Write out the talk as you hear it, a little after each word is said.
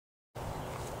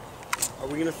Are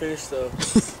we gonna finish the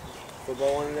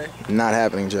football one today? Not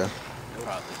happening, Joe.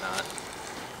 Probably not.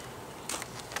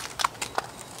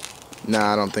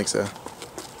 Nah, I don't think so.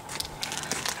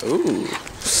 Ooh.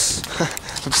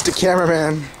 I'm just a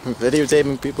cameraman. I'm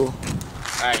videotaping people.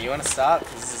 Alright, you wanna stop?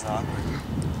 Because this is awkward.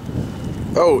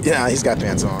 Oh, yeah, he's got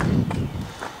pants on.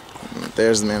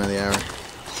 There's the man of the hour. I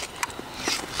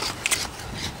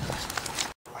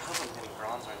hope I'm getting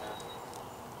bronze right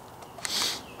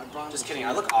now. Just kidding,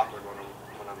 I look awkward when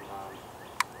I'm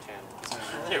tan.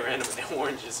 They're randomly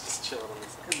oranges just chilling on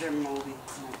this. Because they're moldy.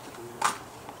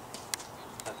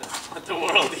 Let the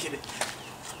world eat it.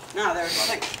 No, they were just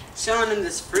like showing him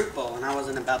this fruit bowl and I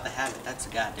wasn't about to have it. That's a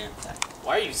goddamn fact.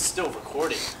 Why are you still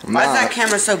recording? Why is that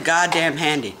camera so goddamn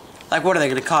handy? Like, what are they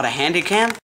gonna call it, a handy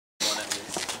cam?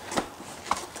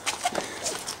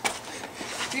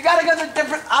 You gotta go the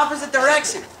different opposite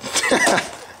direction.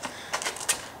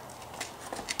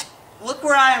 Look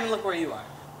where I am and look where you are.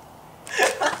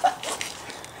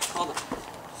 Hold on.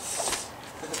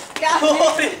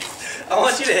 Hold it! I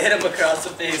want you to hit him across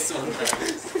the face one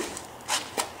time.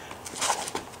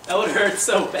 That would hurt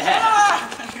so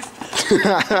bad.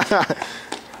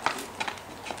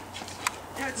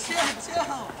 Yo,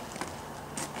 chill.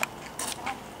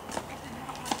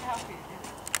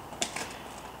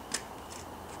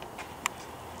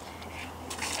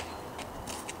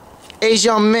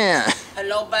 Asian man,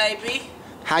 Hello, baby.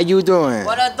 how you doing?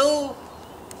 What I do?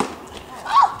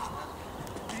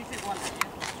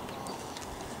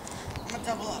 I'm gonna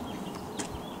double up.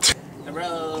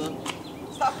 Bro.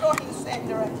 Stop going in the same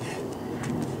direction.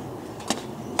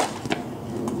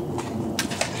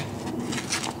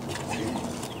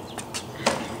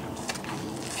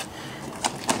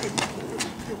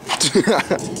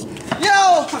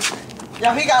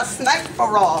 Yo, he got sniped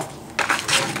for raw.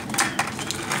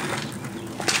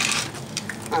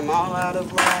 I'm all out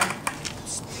of line.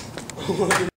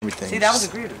 Everything. See, that was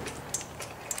agreeable.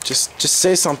 Just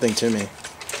say something to me.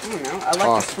 I don't know. I like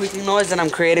the squeaking noise that I'm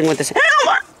creating with this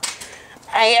hammer.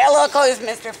 Hey, look, it's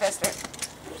Mr. Fister.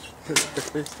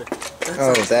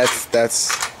 Oh,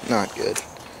 that's not good.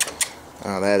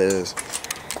 Oh, that is.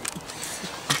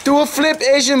 Do a flip,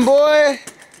 Asian boy.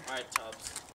 Alright,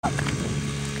 Tubbs.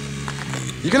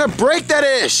 You're gonna break that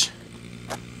ish.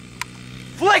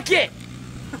 Flick it!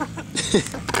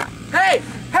 Hey!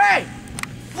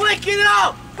 Flick it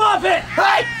out! Pop it!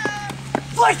 Hey!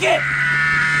 Flick it!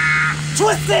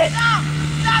 Twist it!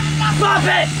 Pop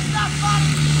it!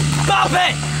 Pop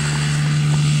it!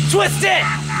 Twist it!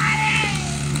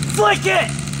 Flick it!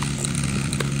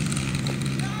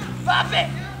 Pop it!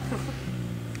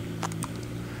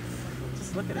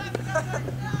 Just look at it.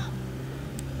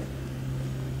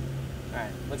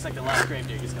 Alright, looks like the last grave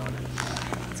digger is going in.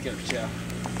 Let's go, Joe.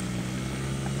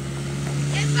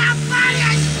 It's not funny,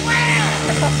 I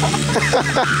swear!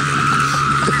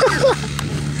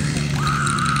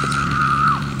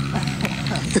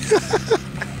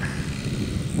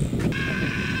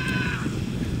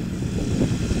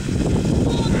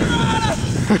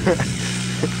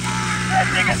 That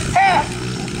nigga's head!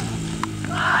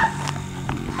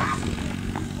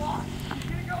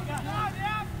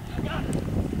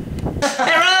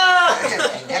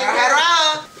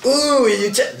 Ooh,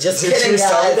 you just kidding,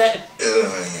 guys.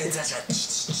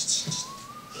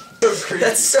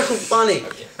 That's so funny.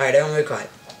 Okay. Alright, everyone be quiet.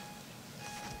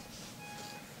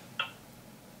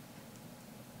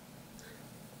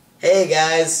 Hey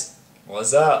guys,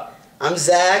 What's up? I'm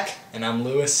Zach, And I'm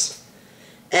Lewis.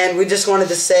 and we just wanted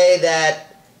to say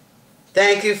that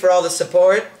thank you for all the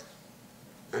support.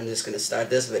 I'm just gonna start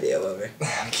this video over.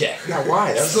 Okay. Now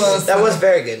why? That was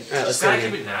very good. Alright, let's Just go gotta keep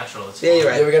again. it natural. It's Yeah, you're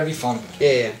fun. right. Yeah, we gotta be fun.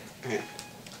 Yeah. Alright.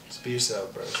 Just be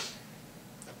yourself, bro.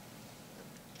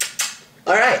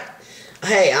 Alright.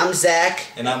 Hey, I'm Zach.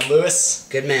 And I'm Lewis.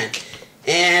 Good man.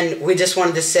 And we just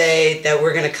wanted to say that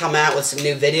we're gonna come out with some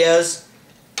new videos.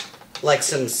 Like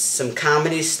some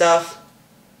comedy stuff.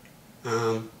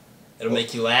 It'll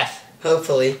make you laugh.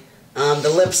 Hopefully. The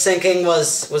lip syncing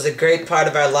was a great part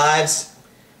of our lives,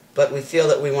 but we feel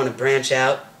that we want to branch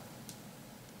out.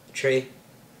 Tree.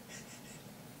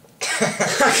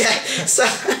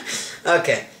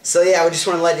 Okay, so yeah, we just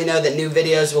want to let you know that new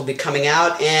videos will be coming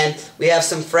out, and we have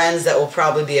some friends that will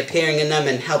probably be appearing in them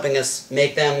and helping us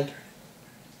make them.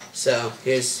 So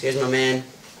here's my man,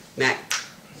 Mac,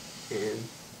 and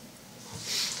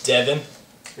Devon.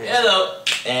 Hello.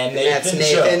 And that's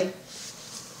Nathan. Nathan.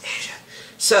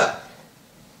 So,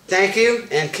 thank you,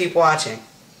 and keep watching.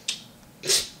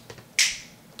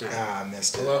 Ah, I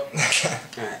missed it.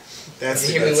 Alright. That's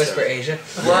Did you hear me whisper Asia?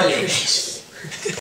 Right.